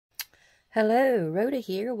Hello, Rhoda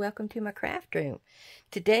here. Welcome to my craft room.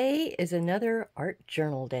 Today is another art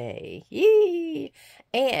journal day. Yee!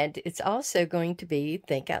 And it's also going to be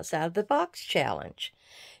Think Outside of the Box challenge.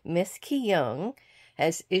 Miss Kyung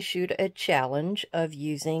has issued a challenge of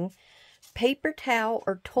using paper towel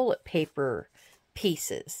or toilet paper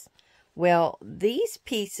pieces. Well, these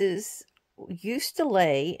pieces used to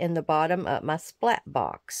lay in the bottom of my splat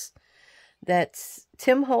box.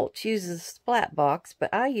 Tim Holtz uses a splat box,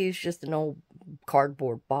 but I use just an old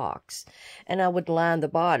cardboard box, and I would line the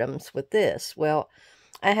bottoms with this. Well,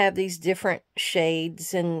 I have these different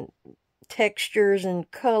shades and textures and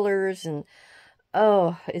colors, and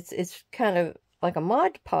oh, it's kind of like a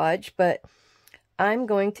Mod Podge, but I'm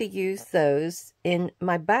going to use those in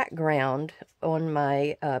my background on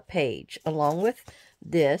my page, along with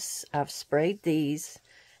this. I've sprayed these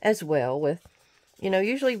as well with,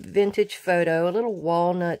 usually vintage photo, a little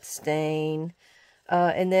walnut stain.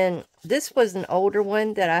 And then this was an older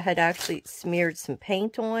one that I had actually smeared some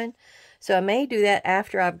paint on. So I may do that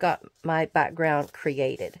after I've got my background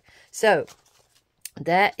created. So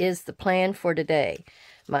that is the plan for today.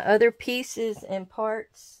 My other pieces and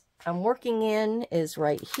parts I'm working in is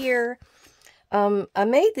right here. I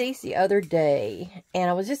made these the other day,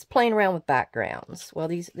 and I was just playing around with backgrounds. Well,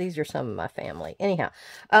 these are some of my family. Anyhow,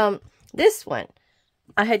 this one,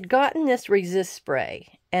 I had gotten this resist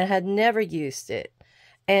spray and had never used it.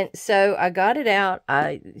 And so I got it out,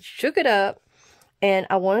 I shook it up, and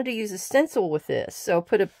I wanted to use a stencil with this. So I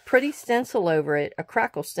put a pretty stencil over it, a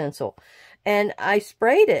crackle stencil, and I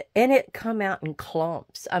sprayed it, and it come out in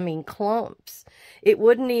clumps. I mean, clumps. It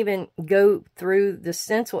wouldn't even go through the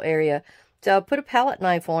stencil area. So I put a palette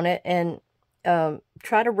knife on it and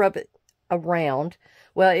try to rub it around.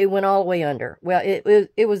 Well, it went all the way under. Well,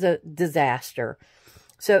 it was a disaster.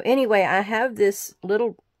 So anyway, I have this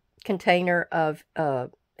little container of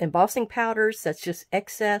embossing powders that's just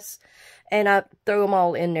excess, and I throw them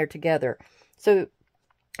all in there together. So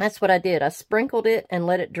that's what I did. I sprinkled it and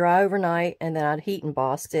let it dry overnight, and then I'd heat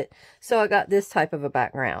embossed it. So I got this type of a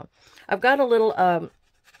background. I've got a little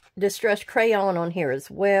distressed crayon on here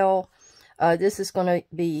as well. This is going to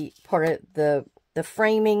be part of the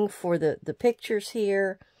framing for the pictures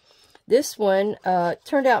here. This one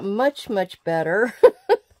turned out much, much better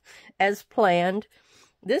as planned.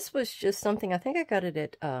 This was just something, I think I got it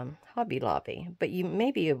at Hobby Lobby, but you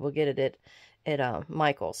may be able to get it at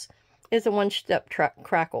Michael's. It's a one-step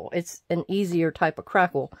crackle. It's an easier type of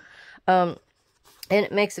crackle, and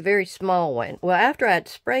it makes a very small one. Well, after I'd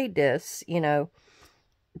sprayed this,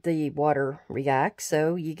 the water reacts,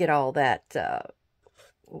 so you get all that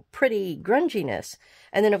pretty grunginess.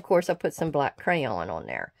 And then, of course, I put some black crayon on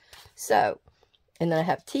there. So, and then I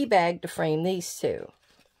have tea bag to frame these two.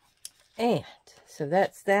 And so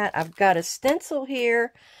that's that. I've got a stencil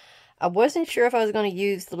here. I wasn't sure if I was going to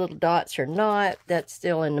use the little dots or not. That's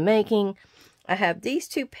still in the making. I have these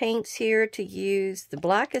two paints here to use. The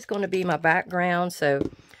black is going to be my background, so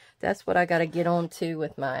that's what I got to get on to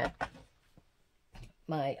with my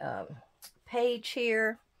page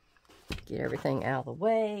here. Get everything out of the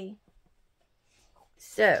way.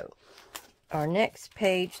 So, our next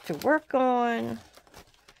page to work on,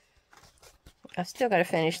 I still got to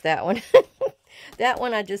finish that one. That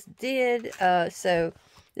one I just did. So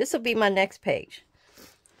this will be my next page.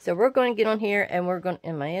 So we're going to get on here, and we're going to,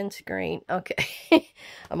 in my end screen, okay.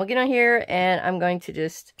 I'm going to get on here, and I'm going to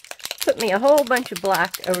just put me a whole bunch of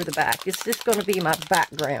black over the back. It's just going to be my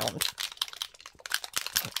background.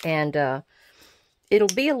 And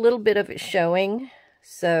it'll be a little bit of it showing.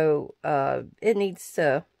 So it needs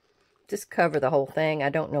to just cover the whole thing. I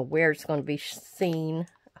don't know where it's going to be seen.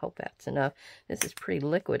 I hope that's enough. This is pretty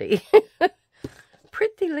liquidy.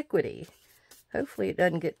 Pretty liquidy. Hopefully it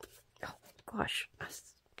doesn't get... Oh, gosh. I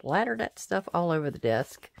splattered that stuff all over the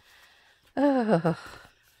desk. Oh,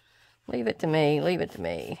 leave it to me. Leave it to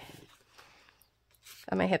me.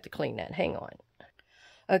 I may have to clean that. Hang on.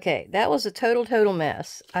 Okay, that was a total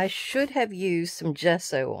mess. I should have used some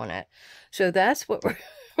gesso on it. So that's what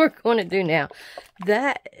we're going to do now.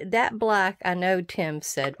 That black, I know Tim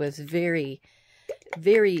said, was very,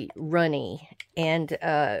 very runny, and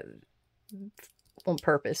on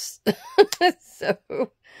purpose. So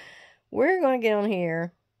we're going to get on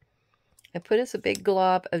here and put us a big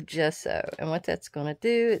glob of gesso. And what that's going to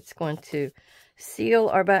do, it's going to seal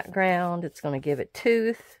our background. It's going to give it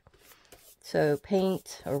tooth. So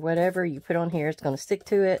paint or whatever you put on here, it's going to stick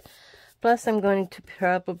to it. Plus, I'm going to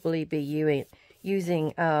probably be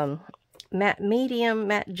using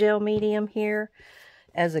matte gel medium here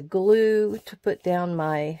as a glue to put down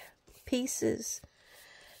my pieces.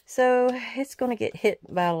 So it's going to get hit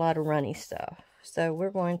by a lot of runny stuff. So we're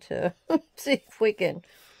going to see if we can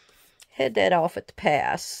head that off at the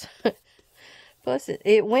pass. Plus,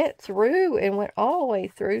 it went through and went all the way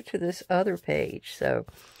through to this other page. So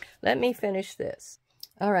let me finish this.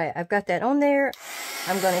 All right, I've got that on there.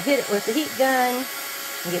 I'm going to hit it with the heat gun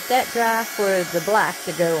and get that dry for the black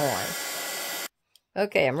to go on.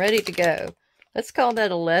 Okay, I'm ready to go. Let's call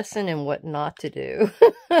that a lesson in what not to do.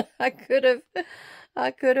 I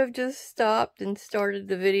could have just stopped and started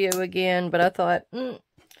the video again, but I thought,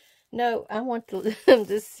 no, I want them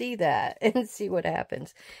to see that and see what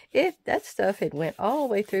happens. If that stuff had went all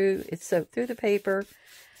the way through, it's soaked through the paper,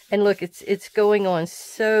 and look, it's going on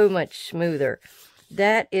so much smoother.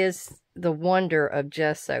 That is the wonder of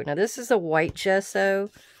gesso. Now, this is a white gesso.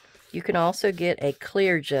 You can also get a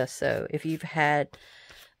clear gesso if you've had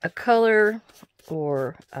a color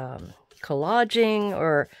or collaging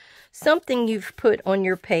or something you've put on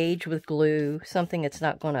your page with glue, something that's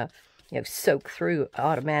not going to, soak through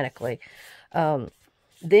automatically.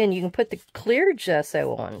 Then you can put the clear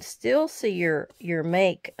gesso on, still see your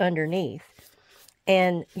make underneath,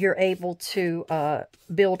 and you're able to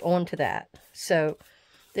build onto that. So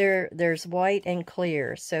there's white and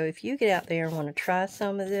clear. So if you get out there and want to try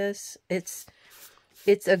some of this, it's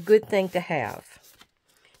a good thing to have.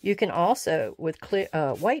 You can also, with clear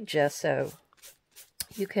white gesso,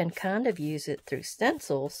 you can kind of use it through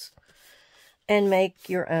stencils and make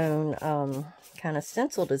your own kind of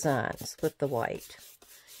stencil designs with the white.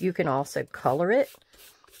 You can also color it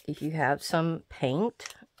if you have some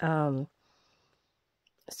paint, some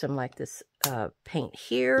like this paint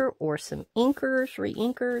here, or some inkers,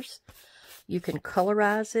 re-inkers. You can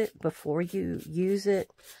colorize it before you use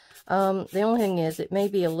it. The only thing is it may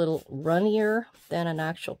be a little runnier than an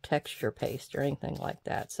actual texture paste or anything like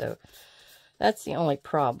that. So that's the only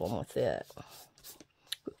problem with it.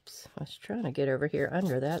 Oops, I was trying to get over here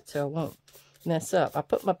under that so I won't mess up. I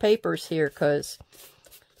put my papers here because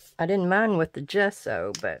I didn't mind with the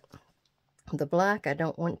gesso, but the black I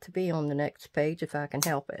don't want to be on the next page if I can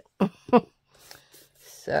help it.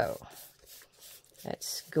 So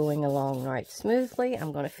that's going along right smoothly.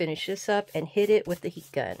 I'm going to finish this up and hit it with the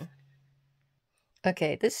heat gun.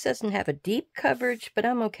 Okay, this doesn't have a deep coverage, but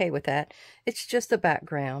I'm okay with that. It's just a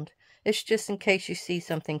background. It's just in case you see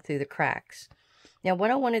something through the cracks. Now, what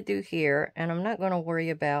I want to do here, and I'm not going to worry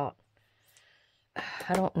about,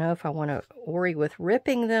 I don't know if I want to worry with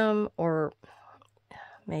ripping them or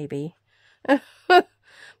maybe. But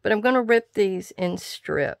I'm going to rip these in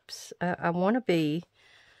strips. I want to be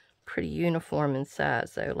pretty uniform in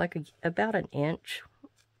size, though, like about an inch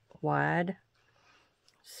wide.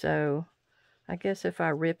 So I guess if I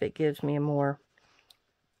rip, it gives me a more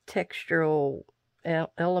textural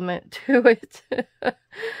element to it.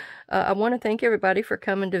 I want to thank everybody for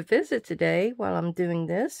coming to visit today while I'm doing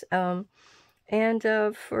this, and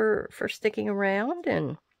for sticking around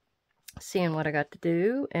and seeing what I got to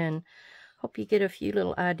do, and hope you get a few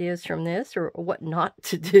little ideas from this, or what not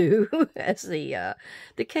to do, as the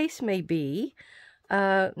case may be.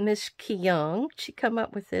 Miss Kyung, she come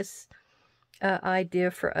up with this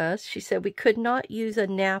idea for us. She said we could not use a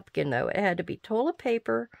napkin, though. It had to be toilet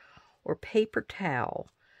paper or paper towel.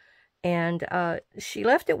 And she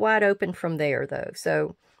left it wide open from there, though.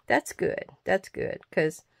 So that's good. That's good,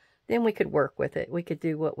 because then we could work with it. We could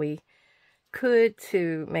do what we could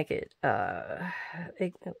to make it,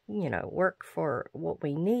 work for what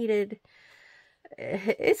we needed.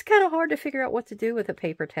 It's kind of hard to figure out what to do with a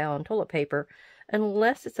paper towel and toilet paper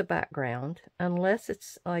unless it's a background, unless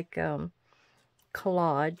it's like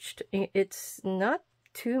collaged. It's not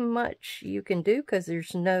too much you can do because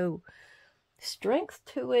there's no strength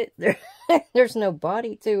to it. There's no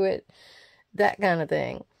body to it, that kind of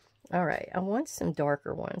thing. All right, I want some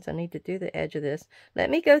darker ones. I need to do the edge of this. Let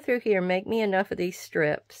me go through here, make me enough of these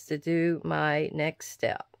strips to do my next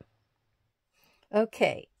step.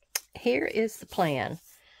 Okay, here is the plan.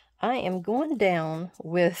 I am going down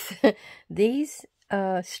with these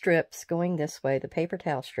strips going this way, the paper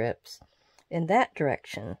towel strips, in that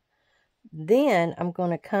direction. Then I'm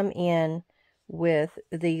going to come in with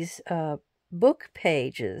these book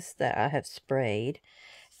pages that I have sprayed,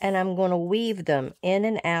 and I'm going to weave them in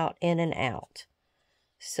and out, in and out.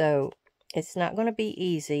 So it's not going to be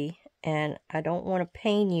easy, and I don't want to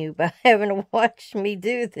pain you by having to watch me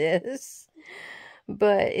do this,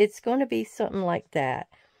 but it's going to be something like that.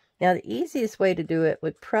 Now, the easiest way to do it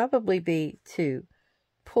would probably be to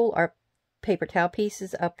pull our paper towel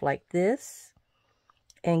pieces up like this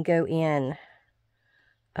and go in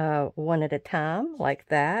one at a time like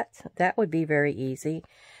that. That would be very easy.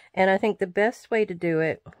 And I think the best way to do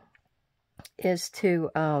it is to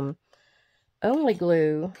only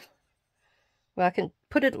glue Well, I can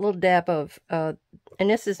put a little dab of, and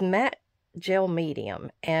this is matte gel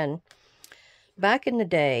medium. And back in the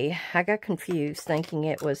day, I got confused thinking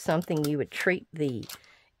it was something you would treat the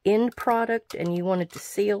end product and you wanted to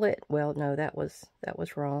seal it. Well, no, that was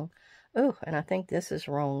wrong. Oh, and I think this is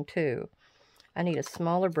wrong too. I need a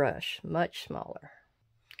smaller brush, much smaller.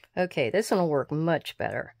 Okay, this one will work much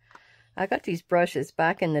better. I got these brushes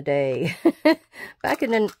back in the day, back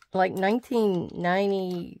in the, like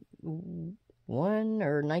 1991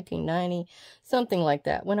 or 1990, something like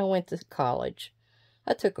that, when I went to college.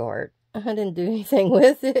 I took art. I didn't do anything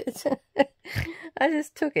with it. I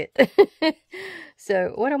just took it.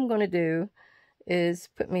 So what I'm going to do is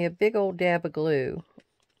put me a big old dab of glue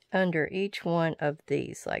under each one of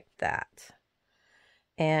these like that.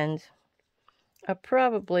 And I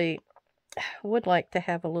probably would like to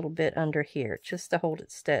have a little bit under here just to hold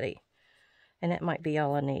it steady. And that might be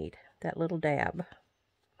all I need, that little dab.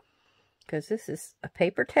 Because this is a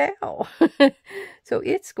paper towel. So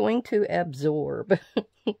it's going to absorb.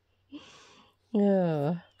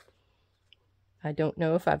 I don't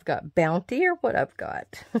know if I've got Bounty or what I've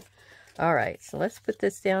got. Alright, so let's put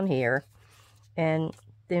this down here. And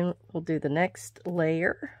then we'll do the next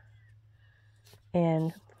layer.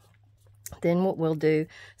 And then what we'll do,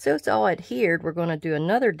 so it's all adhered, we're going to do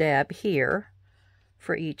another dab here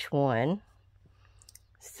for each one.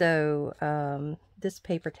 So this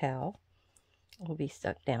paper towel will be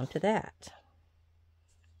stuck down to that.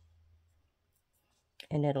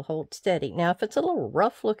 And it'll hold steady. Now, if it's a little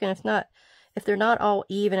rough looking, if they're not all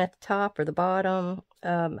even at the top or the bottom,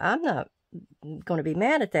 I'm not going to be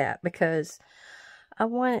mad at that because I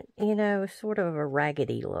want, you know, sort of a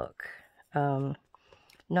raggedy look.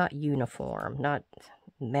 Not uniform, not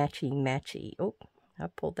matchy-matchy. Oh, I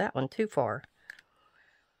pulled that one too far.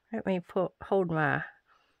 Let me hold my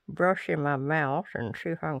brush in my mouth and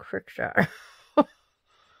see if I can fix that.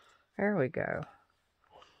 There we go.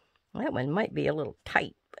 That one might be a little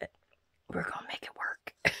tight, but we're going to make it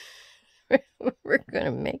work. We're going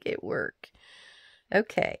to make it work.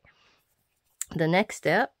 Okay. The next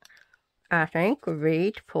step, I think, would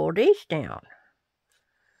be to pull these down.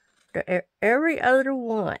 Every other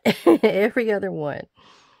one. Every other one.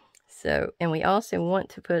 So, and we also want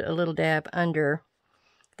to put a little dab under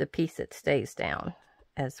the piece that stays down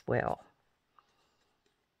as well.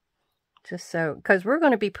 Just so, because we're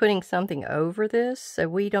going to be putting something over this, so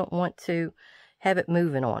we don't want to have it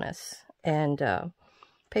moving on us. And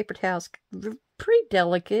paper towels are pretty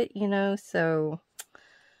delicate, you know, so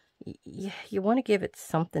you want to give it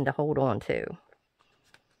something to hold on to.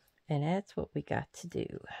 And that's what we got to do.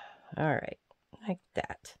 All right, like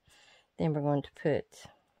that. Then we're going to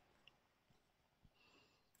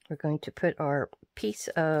put our piece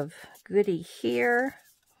of goodie here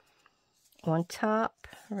on top,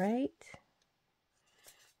 right?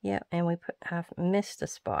 Yep, and I've missed a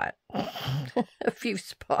spot. A few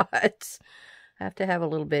spots. I have to have a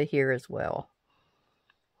little bit here as well.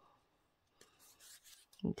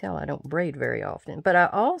 You can tell I don't braid very often. But I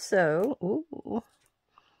also,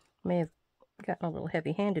 may have gotten a little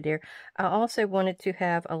heavy-handed here. I also wanted to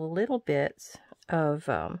have a little bit of,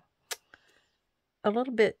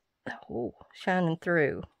 shining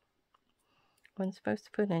through. Wasn't supposed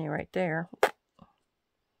to put any right there.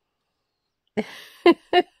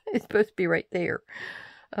 It's supposed to be right there.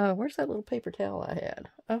 Where's that little paper towel I had?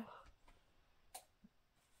 Oh.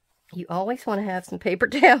 You always want to have some paper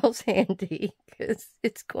towels handy because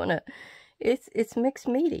it's mixed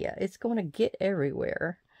media. It's going to get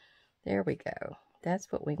everywhere. There we go. That's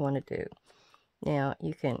what we want to do. Now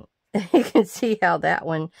you can see how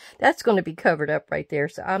that's going to be covered up right there.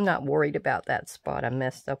 So I'm not worried about that spot I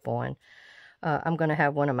messed up on. I'm going to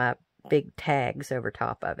have one of my big tags over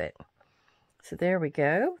top of it. So there we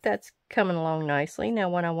go. That's coming along nicely. Now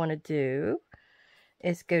what I want to do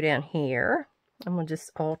is go down here. I'm going to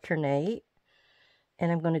just alternate.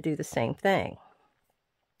 And I'm going to do the same thing.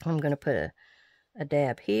 I'm going to put a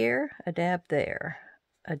dab here, a dab there,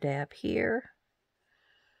 a dab here,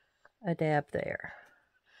 a dab there.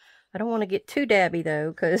 I don't want to get too dabby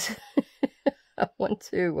though, because I want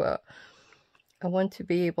to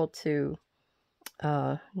be able to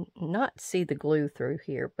not see the glue through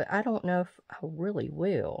here, but I don't know if I really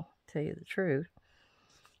will, tell you the truth.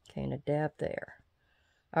 Okay, and a dab there.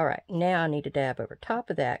 All right, now I need a dab over top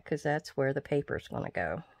of that because that's where the paper is going to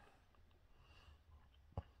go.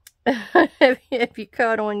 Have you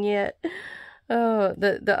caught on yet?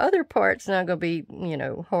 The other part's not going to be, you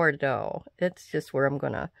know, hard at all. It's just where I'm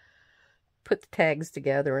going to put the tags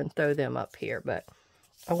together and throw them up here. But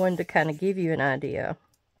I wanted to kind of give you an idea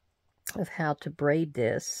of how to braid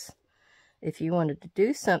this If you wanted to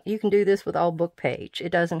do something, you can do this with all book page.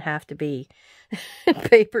 It doesn't have to be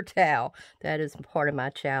paper towel. That is part of my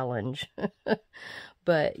challenge.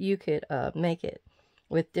 But you could make it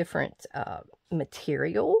with different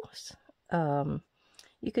materials.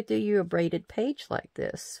 You could do you a braided page like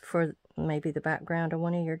this for maybe the background of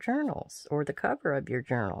one of your journals or the cover of your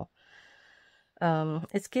journal.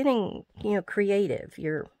 It's getting, creative.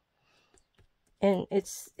 And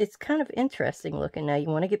it's kind of interesting looking. Now you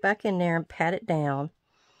want to get back in there and pat it down.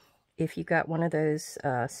 If you got one of those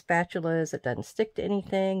spatulas that doesn't stick to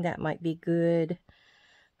anything, that might be good.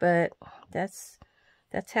 But that's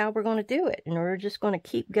how we're going to do it. And we're just going to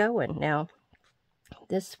keep going. Now,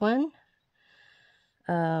 this one,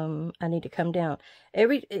 I need to come down.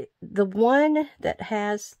 The one that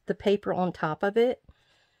has the paper on top of it,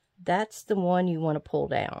 that's the one you want to pull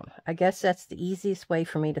down. I guess that's the easiest way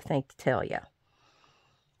for me to think to tell you.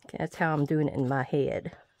 That's how I'm doing it in my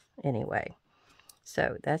head. Anyway,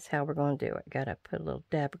 so that's how we're going to do it. Got to put a little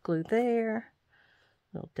dab of glue there.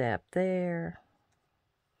 A little dab there.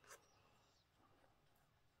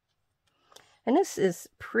 And this is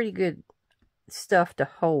pretty good stuff to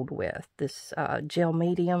hold with. This gel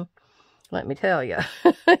medium. Let me tell you.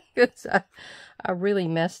 Because I really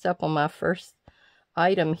messed up on my first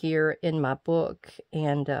item here in my book.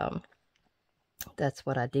 And that's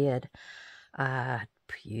what I did. I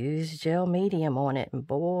used gel medium on it, and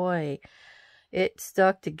boy, it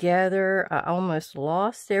stuck together. I almost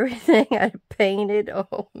lost everything I painted.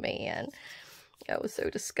 Oh man, I was so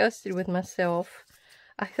disgusted with myself.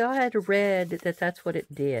 I thought I had read that that's what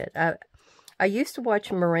it did. I used to watch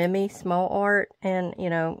Maremi Small Art, and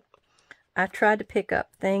I tried to pick up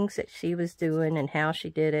things that she was doing and how she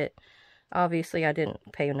did it. Obviously I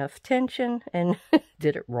didn't pay enough attention and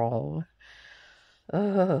did it wrong.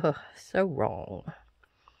 Oh, so wrong.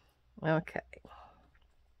 Okay.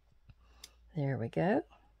 There we go.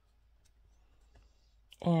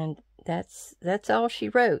 And that's all she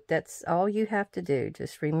wrote. That's all you have to do.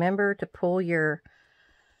 Just remember to pull your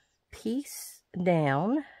piece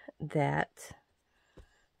down that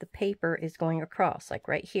the paper is going across, like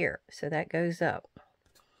right here. So that goes up.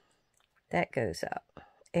 That goes up.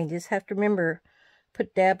 And you just have to remember, put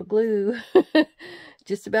a dab of glue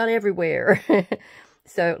just about everywhere.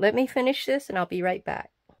 So let me finish this and I'll be right back.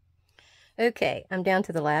 Okay, I'm down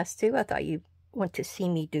to the last two. I thought you want to see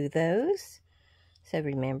me do those. So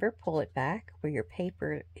remember, pull it back where your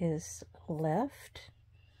paper is left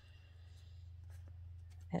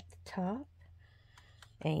at the top.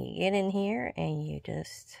 And you get in here and you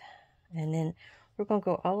just, and then we're going to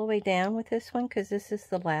go all the way down with this one because this is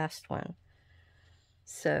the last one.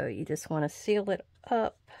 So you just want to seal it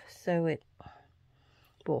up so it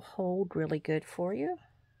will hold really good for you.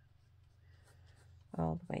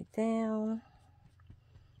 All the way down.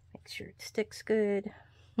 Make sure it sticks good.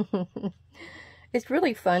 It's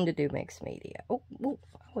really fun to do mixed media. Oh, I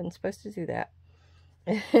wasn't supposed to do that.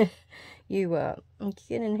 You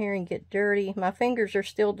get in here and get dirty. My fingers are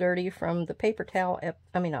still dirty from the paper towel.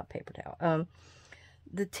 I mean, not paper towel.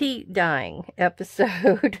 The tea dyeing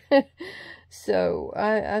episode. So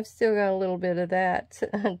I've still got a little bit of that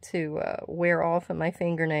to wear off of my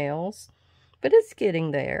fingernails. But it's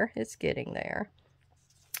getting there. It's getting there.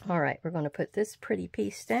 All right, we're going to put this pretty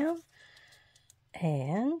piece down.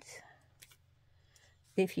 And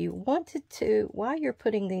if you wanted to, while you're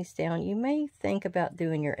putting these down, you may think about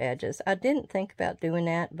doing your edges. I didn't think about doing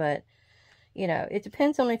that, but, it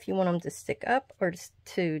depends on if you want them to stick up or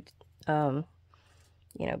to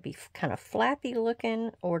be kind of flappy looking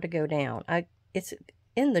or to go down. It's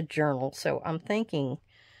in the journal, so I'm thinking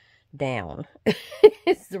down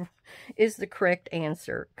is the correct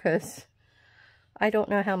answer, because I don't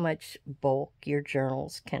know how much bulk your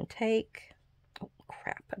journals can take. Oh,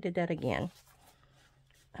 crap, I did that again.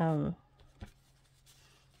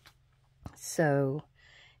 So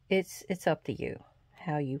it's up to you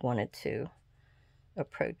how you wanted to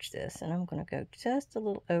approach this. And I'm going to go just a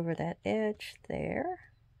little over that edge there.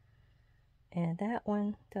 And that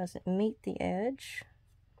one doesn't meet the edge.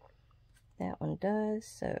 That one does,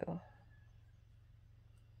 so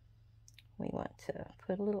we want to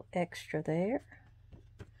put a little extra there.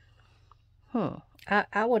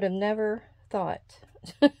 I would have never thought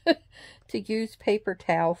to use paper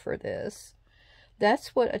towel for this.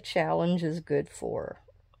 That's what a challenge is good for.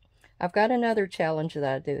 I've got another challenge that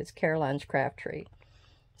I do. It's Caroline's Craft Tree.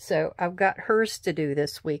 So I've got hers to do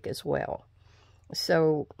this week as well.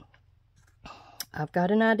 So I've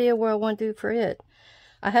got an idea what I want to do for it.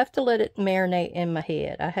 I have to let it marinate in my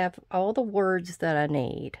head. I have all the words that I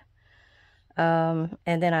need. And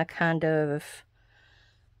then I kind of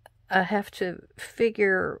I have to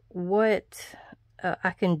figure what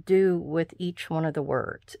I can do with each one of the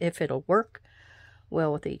words, if it'll work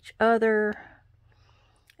well with each other.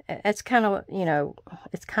 It's kind of, you know,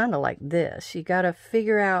 it's kind of like this. You got to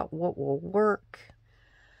figure out what will work,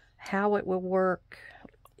 how it will work,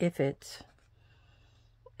 if it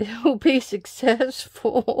will be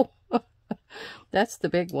successful. That's the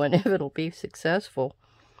big one, if it'll be successful.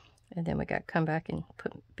 And then we got to come back and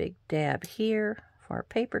put a big dab here for our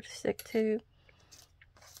paper to stick to.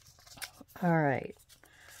 All right.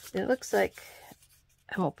 It looks like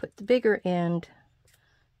I'm going to put the bigger end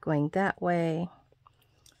going that way.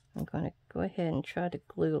 I'm going to go ahead and try to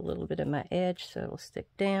glue a little bit of my edge so it'll stick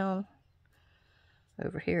down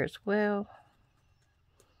over here as well.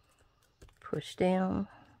 Push down.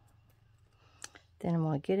 Then I'm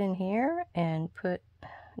going to get in here and put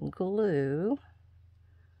glue.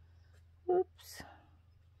 Whoops.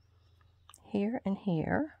 Here and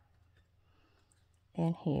here.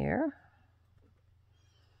 And here.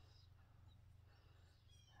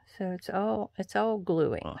 So it's all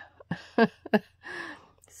gluing.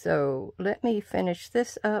 So let me finish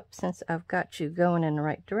this up since I've got you going in the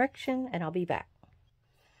right direction, and I'll be back.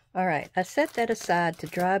 All right, I set that aside to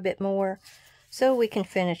dry a bit more so we can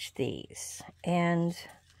finish these. And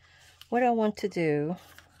what I want to do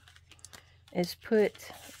is put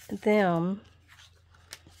them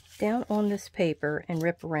down on this paper and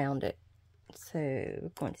rip around it. So we're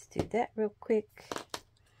going to do that real quick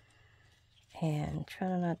and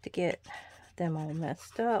try not to get them all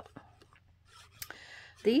messed up.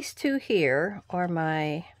 These two here are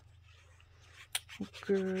my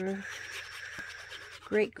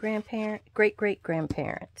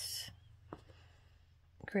great-grandparents.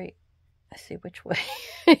 Let's see which way.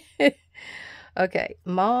 Okay,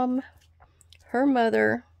 Mom, her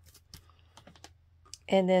mother,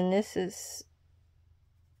 and then this is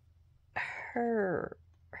her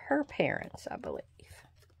parents, I believe.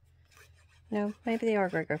 No, maybe they are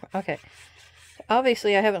great-grandparents. Okay.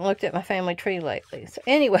 Obviously, I haven't looked at my family tree lately. So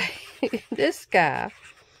anyway, this guy,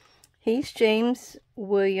 he's James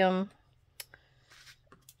William,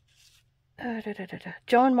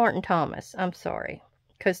 John Martin Thomas. I'm sorry.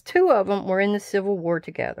 Because two of them were in the Civil War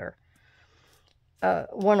together.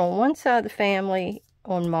 One on one side of the family,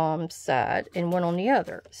 on Mom's side, and one on the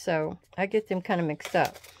other. So I get them kind of mixed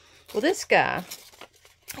up. Well, this guy,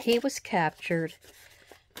 he was captured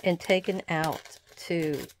and taken out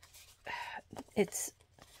to... It's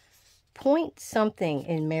point something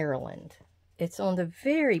in Maryland. It's on the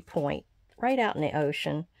very point, right out in the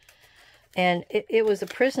ocean. And it was a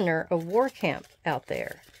prisoner of war camp out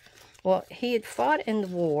there. Well, he had fought in the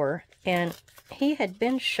war, and he had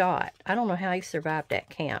been shot. I don't know how he survived that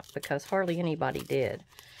camp, because hardly anybody did.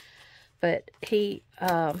 But he,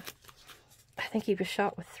 I think he was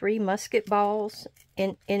shot with 3 musket balls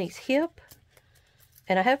in his hip.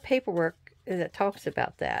 And I have paperwork that talks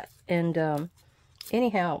about that. And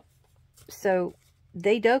anyhow, so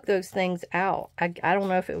they dug those things out. I don't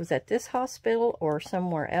know if it was at this hospital or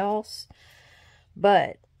somewhere else,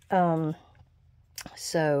 but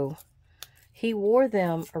so he wore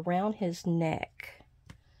them around his neck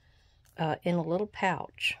in a little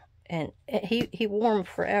pouch, and he wore them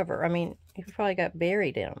forever. I mean, he probably got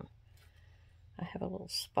buried in them. I have a little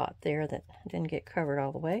spot there that didn't get covered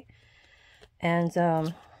all the way. And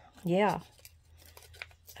yeah,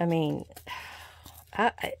 I mean,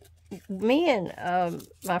 me and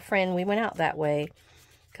my friend, we went out that way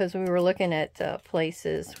because we were looking at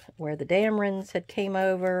places where the Damerons had came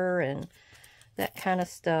over and that kind of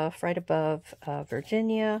stuff right above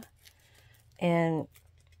Virginia, and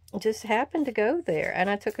just happened to go there. And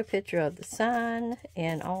I took a picture of the sign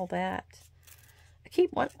and all that. I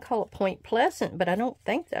keep wanting to call it Point Pleasant, but I don't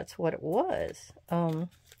think that's what it was.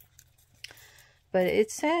 But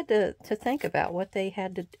it's sad to think about what they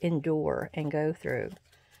had to endure and go through.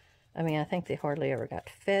 I mean, I think they hardly ever got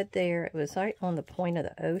fed there. It was right on the point of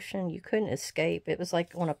the ocean. You couldn't escape. It was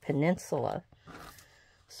like on a peninsula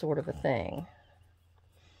sort of a thing.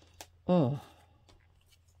 But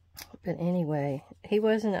anyway, he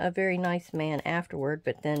wasn't a very nice man afterward.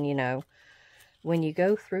 But then, you know, when you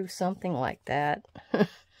go through something like that,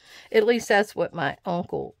 at least that's what my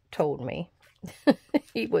uncle told me.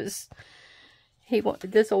 This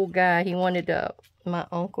old guy, he wanted my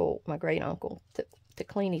uncle, my great uncle, to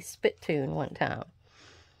clean his spittoon one time,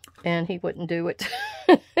 and he wouldn't do it.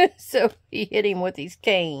 So he hit him with his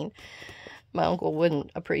cane. My uncle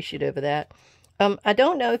wasn't appreciative of that. I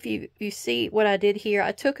don't know if you see what I did here.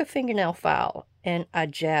 I took a fingernail file and I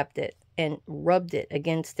jabbed it and rubbed it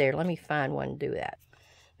against there. Let me find one to do that.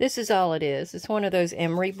 This is all it is. It's one of those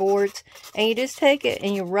emery boards. And you just take it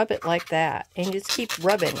and you rub it like that. And you just keep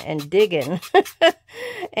rubbing and digging.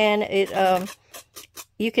 And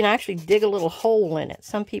you can actually dig a little hole in it.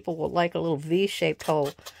 Some people will like a little V-shaped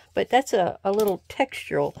hole. But that's a little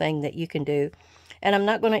textural thing that you can do. And I'm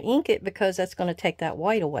not going to ink it because that's going to take that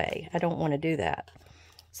white away. I don't want to do that.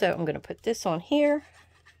 So I'm going to put this on here.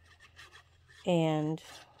 And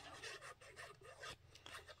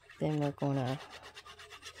then we're going to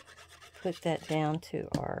put that down to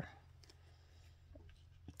our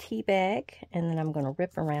tea bag, and then I'm going to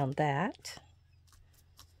rip around that.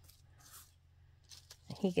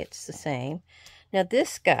 He gets the same. Now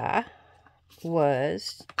this guy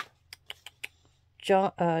was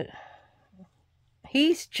John.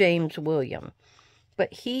 He's James William,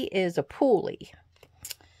 but he is a pulley,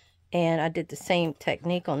 and I did the same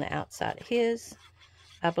technique on the outside of his.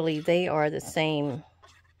 I believe they are the same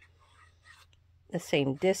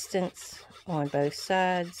distance on both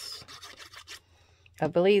sides. I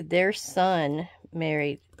believe their son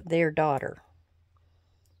married their daughter.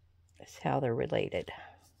 That's how they're related.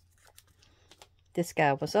 This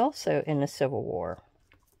guy was also in the Civil War.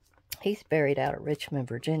 He's buried out at Richmond,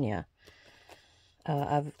 Virginia.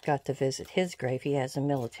 I've got to visit his grave. He has a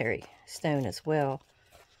military stone as well.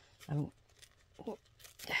 I'm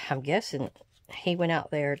guessing he went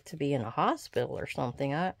out there to be in a hospital or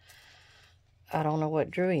something. I don't know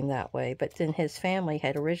what drew him that way, but then his family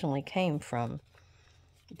had originally came from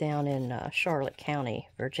down in Charlotte County,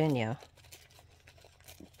 Virginia.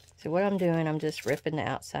 So what I'm doing, I'm just ripping the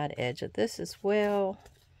outside edge of this as well.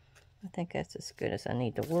 I think that's as good as I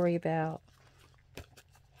need to worry about.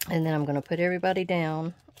 And then I'm going to put everybody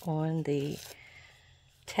down on the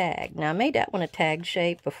tag. Now I made that one a tag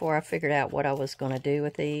shape before I figured out what I was going to do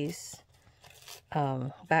with these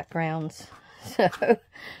backgrounds. So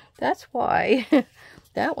that's why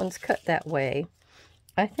that one's cut that way.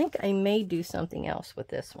 I think I may do something else with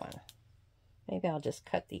this one. Maybe I'll just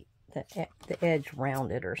cut the edge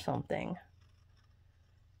rounded or something.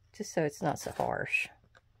 Just so it's not so harsh.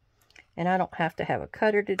 And I don't have to have a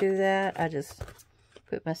cutter to do that. I just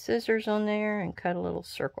put my scissors on there and cut a little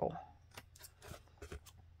circle.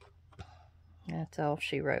 That's all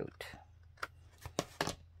she wrote.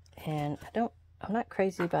 And I'm not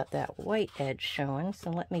crazy about that white edge showing, so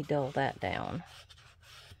let me dull that down.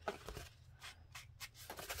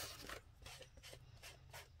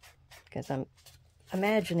 Because I'm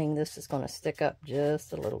imagining this is going to stick up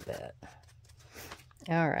just a little bit.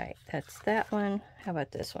 Alright, that's that one. How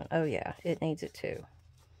about this one? Oh yeah, it needs it too.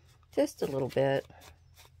 Just a little bit.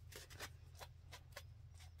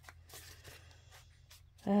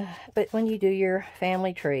 But when you do your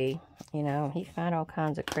family tree, you know, you find all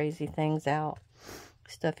kinds of crazy things out.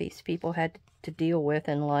 Stuff these people had to deal with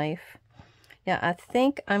in life. Now, I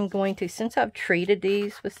think I'm going to, since I've treated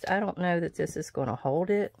these with, I don't know that this is going to hold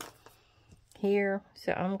it here.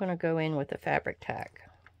 So I'm going to go in with the fabric tack.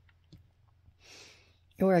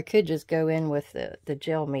 Or I could just go in with the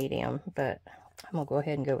gel medium, but I'm going to go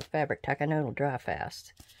ahead and go with fabric tack. I know it'll dry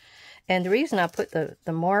fast. And the reason I put the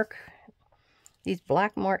mark, these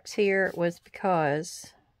black marks here, was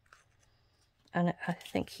because, and I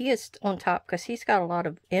think he is on top because he's got a lot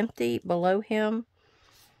of empty below him.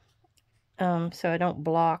 So I don't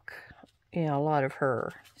block, you know, a lot of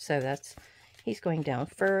her. So that's, he's going down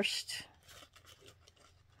first.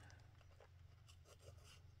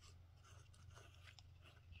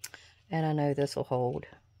 And I know this will hold.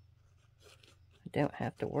 I don't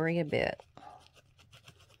have to worry a bit.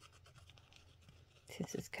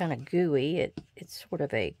 Since it's kind of gooey, it's sort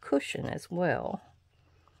of a cushion as well.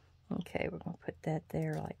 Okay, we're going to put that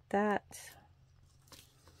there like that.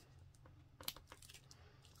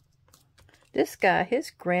 This guy, his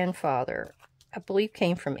grandfather, I believe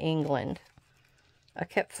came from England. I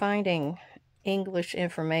kept finding English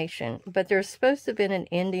information, but there's supposed to have been an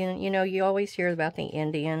Indian. You know, you always hear about the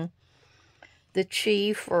Indian, the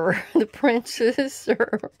chief, or the princess,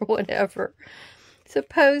 or whatever.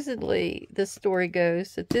 Supposedly, the story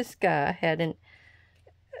goes that this guy had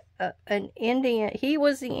an Indian, he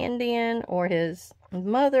was the Indian, or his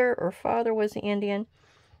mother or father was the Indian.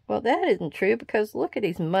 Well, that isn't true, because look at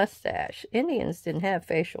his mustache. Indians didn't have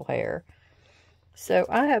facial hair. So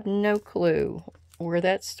I have no clue where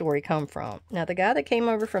that story come from. Now, the guy that came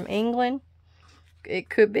over from England, it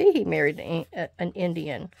could be he married an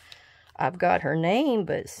Indian. I've got her name,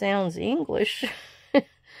 but it sounds English.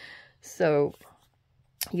 So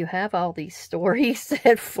you have all these stories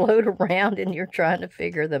that float around and you're trying to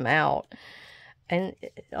figure them out. And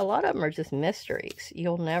a lot of them are just mysteries.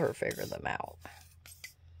 You'll never figure them out.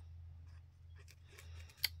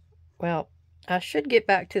 Well, I should get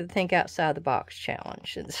back to the Think Outside the Box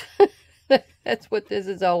challenge. That's what this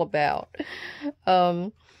is all about.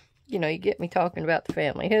 You know, you get me talking about the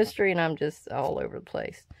family history, and I'm just all over the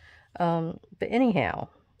place. But anyhow,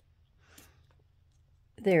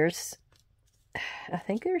 I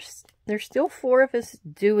think there's still 4 of us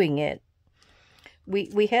doing it.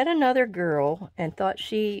 We had another girl and thought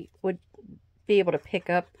she would be able to pick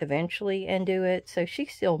up eventually and do it, so she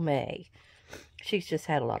still may. She's just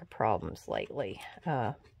had a lot of problems lately,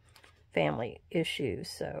 family issues,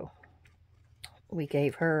 so we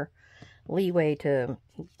gave her leeway to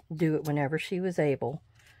do it whenever she was able.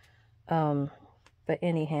 But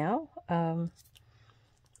anyhow,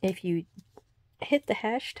 if you hit the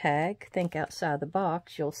hashtag Think Outside the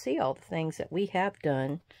Box, you'll see all the things that we have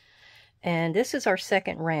done. And this is our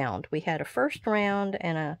second round. We had a first round,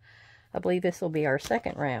 and I believe this will be our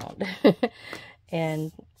second round.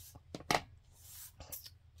 And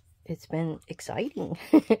it's been exciting.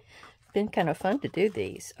 It's been kind of fun to do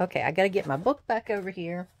these. Okay, I got to get my book back over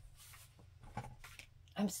here.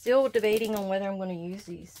 I'm still debating on whether I'm going to use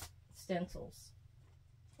these stencils.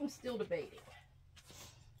 I'm still debating.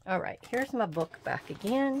 Alright, here's my book back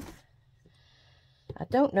again. I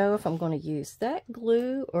don't know if I'm going to use that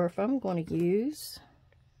glue or if I'm going to use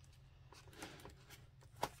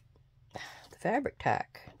the fabric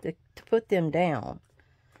tack to put them down.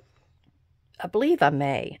 I believe I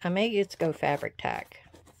may. I may just go fabric tack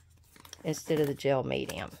instead of the gel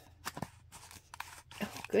medium. Oh,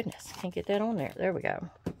 goodness. Can't get that on there. There we go.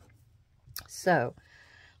 So,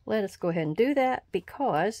 let us go ahead and do that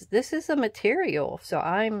because this is a material. So,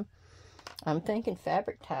 I'm thinking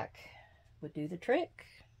fabric tack would do the trick.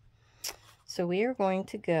 So, we are going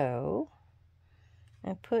to go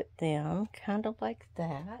and put them kind of like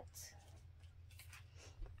that.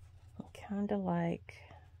 Kind of like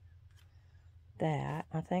that.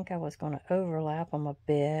 I think I was going to overlap them a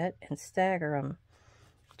bit and stagger them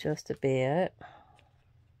just a bit.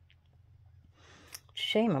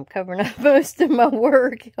 Shame I'm covering up most of my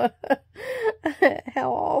work.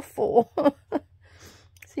 How awful.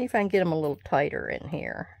 See if I can get them a little tighter in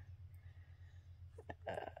here.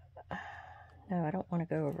 No, I don't want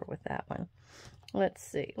to go over with that one. Let's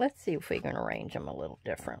see. Let's see if we can arrange them a little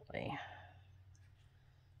differently.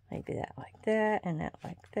 Maybe that like that and that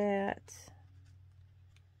like that.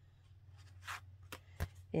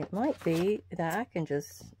 It might be that I can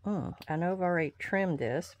just, I know I've already trimmed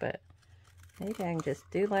this, but maybe I can just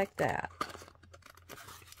do like that.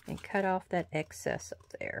 And cut off that excess up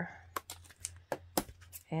there.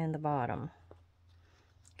 And the bottom.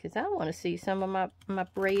 Because I want to see some of my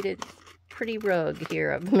braided pretty rug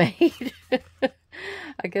here I've made.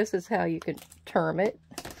 I guess that's how you could term it.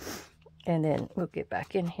 And then we'll get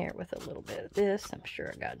back in here with a little bit of this. I'm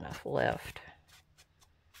sure I got enough left.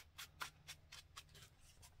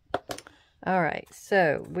 Alright,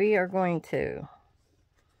 so we are going to,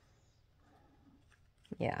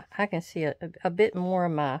 yeah, I can see a bit more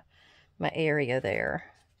of my area there.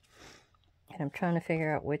 And I'm trying to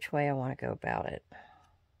figure out which way I want to go about it.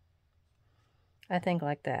 I think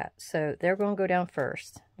like that. So they're going to go down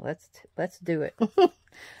first. Let's do it.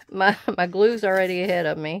 my glue's already ahead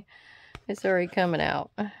of me. It's already coming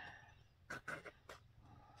out.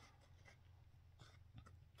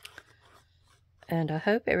 And I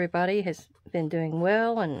hope everybody has been doing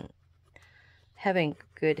well and having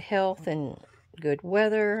good health and good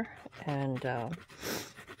weather and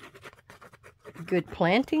good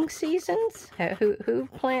planting seasons. Who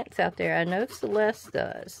plants out there? I know Celeste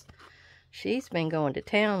does. She's been going to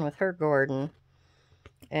town with her garden.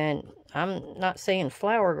 And I'm not saying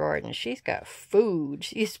flower garden. She's got food.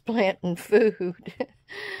 She's planting food.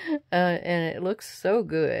 And it looks so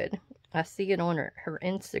good. I see it on her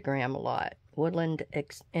Instagram a lot. Woodland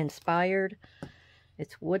inspired.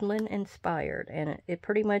 It's woodland inspired. And it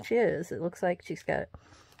pretty much is. It looks like she's got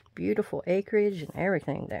beautiful acreage and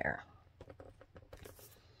everything there.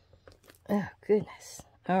 Oh, goodness.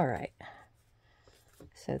 All right.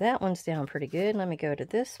 So that one's down pretty good. Let me go to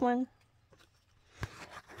this one.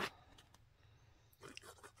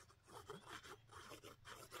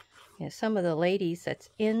 Yeah, some of the ladies that's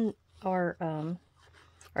in our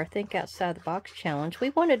Think Outside the Box challenge, we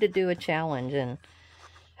wanted to do a challenge, and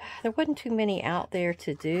there wasn't too many out there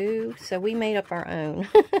to do, so we made up our own.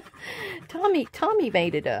 Tommy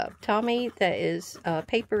made it up. Tommy, that is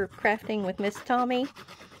Paper Crafting with Miss Tommy.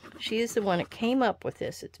 She is the one that came up with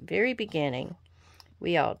this at the very beginning.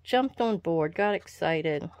 We all jumped on board, got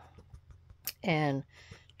excited, and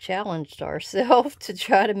challenged ourselves to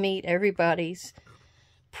try to meet everybody's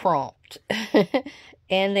prompt.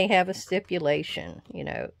 And they have a stipulation, you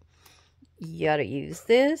know. you gotta use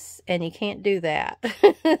this, and you can't do that.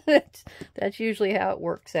 That's usually how it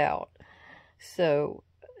works out. So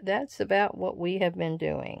that's about what we have been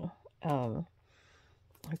doing.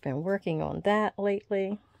 I've been working on that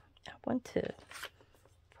lately. I want to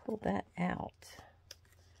pull that out.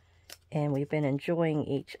 And we've been enjoying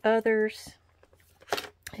each other's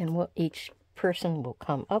and what each person will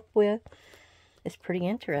come up with. It's pretty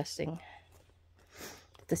interesting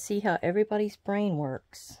to see how everybody's brain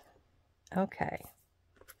works. Okay.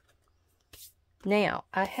 Now,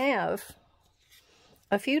 I have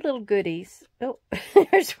a few little goodies. Oh,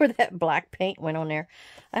 there's where that black paint went on there.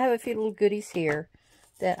 I have a few little goodies here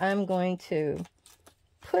that I'm going to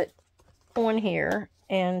put on here.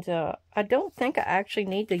 And I don't think I actually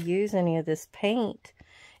need to use any of this paint.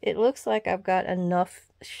 It looks like I've got enough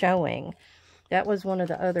showing. That was one of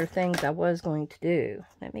the other things I was going to do.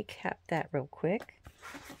 Let me cap that real quick.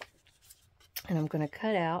 And I'm going to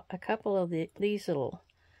cut out a couple of these little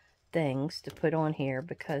things to put on here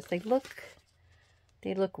because they look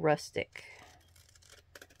rustic.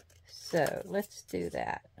 So let's do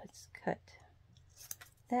that. Let's cut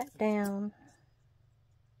that down.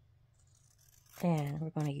 And we're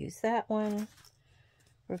going to use that one.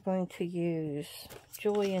 We're going to use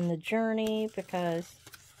Joy in the Journey because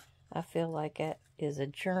I feel like it is a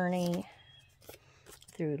journey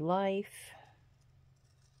through life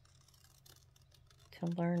to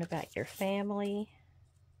learn about your family.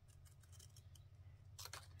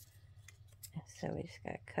 And so we just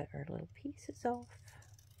got to cut our little pieces off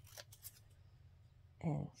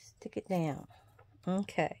and stick it down.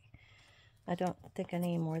 Okay. I don't think I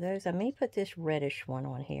need more of those. I may put this reddish one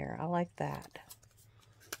on here. I like that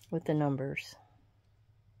with the numbers.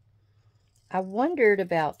 I wondered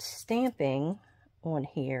about stamping on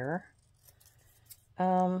here,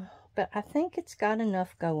 but I think it's got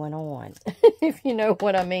enough going on, if you know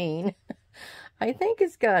what I mean. I think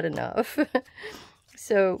it's got enough.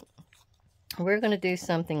 So we're going to do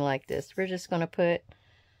something like this. We're just going to put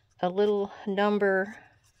a little number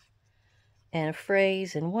and a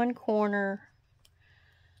phrase in one corner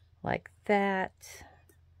like that,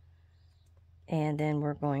 and then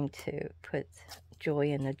we're going to put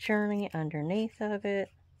Joy in the Journey underneath of it.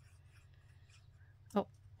 Oh,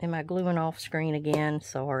 am I gluing off screen again?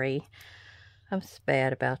 Sorry, I'm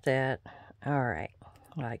bad about that. All right,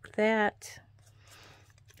 like that.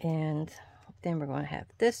 And then we're going to have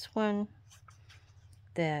this one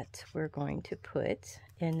that we're going to put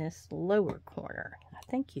in this lower corner.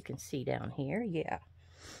 I think you can see down here. Yeah.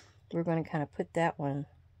 We're going to kind of put that one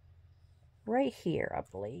right here, I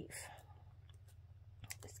believe.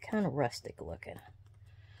 It's kind of rustic looking.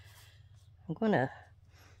 I'm going to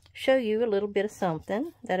show you a little bit of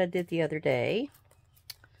something that I did the other day.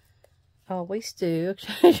 I always do.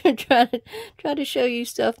 try to show you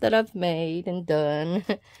stuff that I've made and done.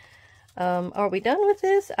 Are we done with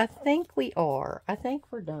this? I think we are. I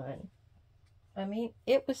think we're done. I mean,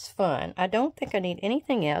 it was fun. I don't think I need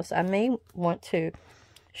anything else. I may want to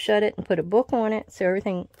shut it and put a book on it so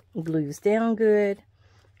everything glues down good.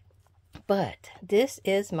 But this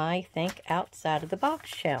is my Think Outside of the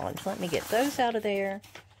Box challenge. Let me get those out of there.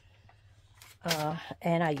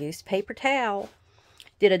 And I used paper towel.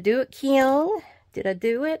 Did I do it, Kyung? Did I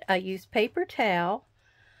do it? I used paper towel.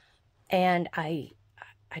 And I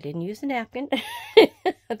didn't use a napkin.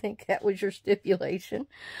 I think that was your stipulation.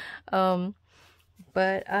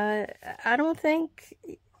 But I don't think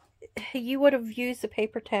you would have used a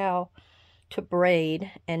paper towel to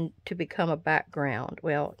braid and to become a background.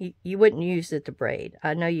 Well, you wouldn't use it to braid.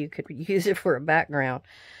 I know you could use it for a background.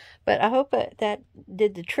 But I hope that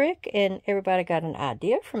did the trick and everybody got an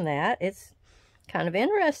idea from that. It's kind of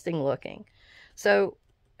interesting looking. So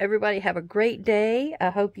everybody have a great day.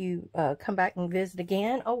 I hope you come back and visit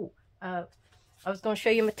again. Oh, I was going to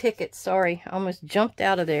show you my tickets. Sorry, I almost jumped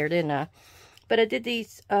out of there, didn't I? But I did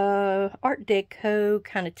these Art Deco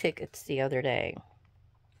kind of tickets the other day.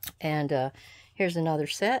 And here's another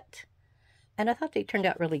set. And I thought they turned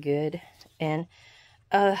out really good. And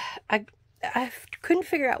I couldn't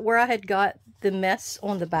figure out where I had got the mess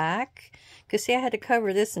on the back. Because, see, I had to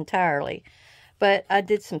cover this entirely. But I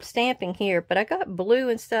did some stamping here. But I got blue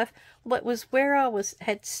and stuff. What was where I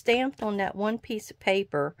had stamped on that one piece of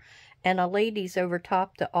paper. And a lady's over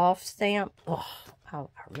top the off stamp. Oh, I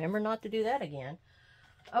remember not to do that again.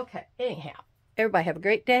 Okay, anyhow. Everybody have a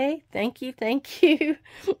great day. Thank you.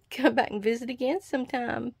 Come back and visit again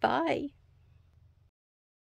sometime. Bye.